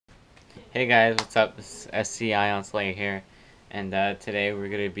Hey guys, what's up? This is SCI on Slayer here, and today we're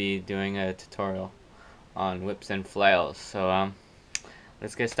going to be doing a tutorial on whips and flails. So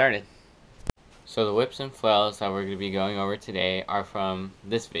let's get started. So the whips and flails that we're going to be going over today are from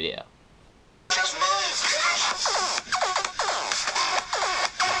this video.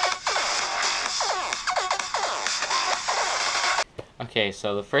 Okay,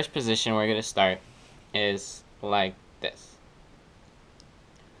 so the first position we're going to start is like this.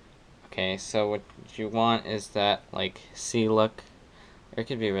 Okay, so what you want is that like C look, or it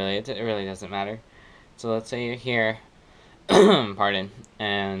could be really, it really doesn't matter. So let's say you're here, pardon,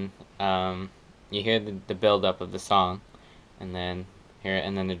 and you hear the build up of the song, and then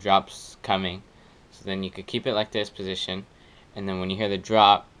the drop's coming. So then you could keep it like this position, and then when you hear the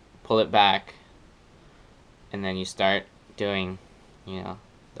drop, pull it back, and then you start doing, the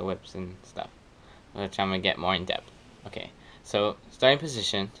whips and stuff, which I'm gonna get more in depth. Okay, so starting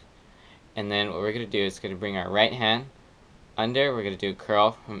position. And then what we're going to do is going to bring our right hand under. We're going to do a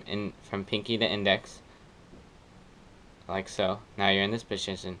curl from pinky to index, like so. Now you're in this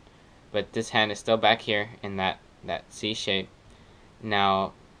position, but this hand is still back here in that C shape.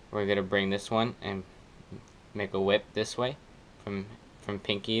 Now we're going to bring this one and make a whip this way from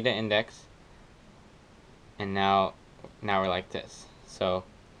pinky to index. And now we're like this. So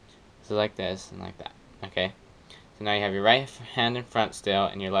like this and like that. Okay. So now you have your right hand in front still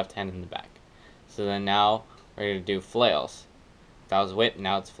and your left hand in the back. So then now we're going to do flails. That was whip,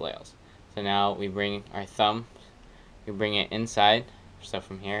 now it's flails. So now we bring our thumb, we bring it inside, so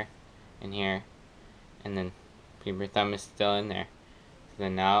from here and here, and then your thumb is still in there. So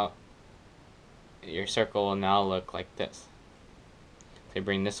then now your circle will now look like this. So you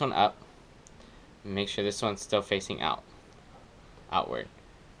bring this one up, and make sure this one's still facing outward.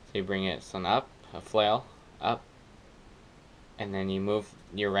 So you bring this one up, a flail, up, and then you move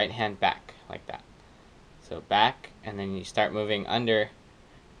your right hand back like that. So back, and then you start moving under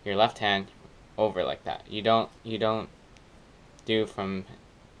your left hand over like that. You don't do from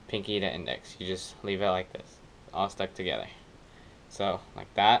pinky to index. You just leave it like this, all stuck together. So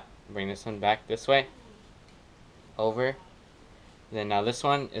like that. Bring this one back this way, over. Then now this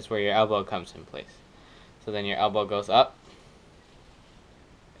one is where your elbow comes in place. So then your elbow goes up,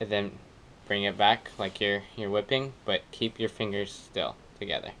 and then bring it back like you're whipping, but keep your fingers still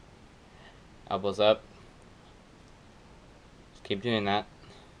together. Elbows up. Just keep doing that.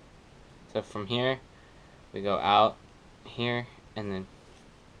 So from here, we go out here, and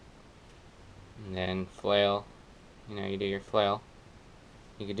then flail. You do your flail.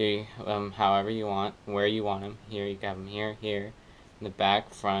 You could do however you want, where you want them. Here you have them here, in the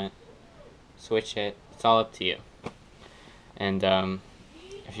back, front. Switch it. It's all up to you. And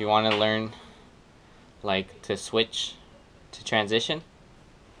if you want to learn like to switch to transition,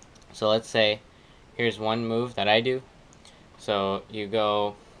 so let's say here's one move that I do. So you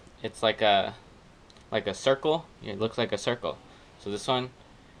go, it's like a circle. It looks like a circle. So this one,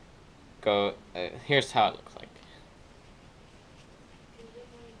 go. Here's how it looks like.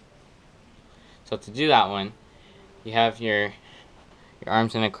 So to do that one, you have your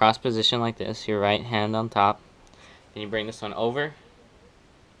arms in a cross position like this. Your right hand on top. Then you bring this one over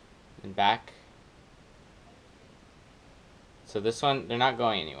and back. So this one, they're not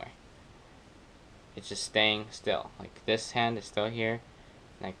going anywhere. It's just staying still. Like this hand is still here,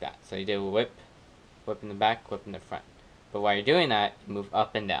 like that. So you do a whip in the back, whip in the front. But while you're doing that, you move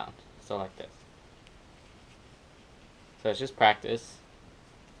up and down. So like this. So it's just practice.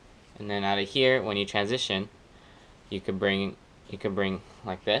 And then out of here, when you transition, you could bring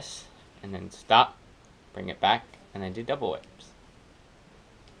like this, and then stop, bring it back, and then do double whips.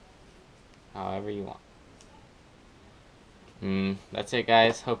 However you want. That's it,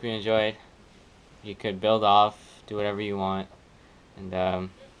 guys. Hope you enjoyed. You could build off, do whatever you want, and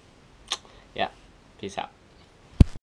yeah, peace out.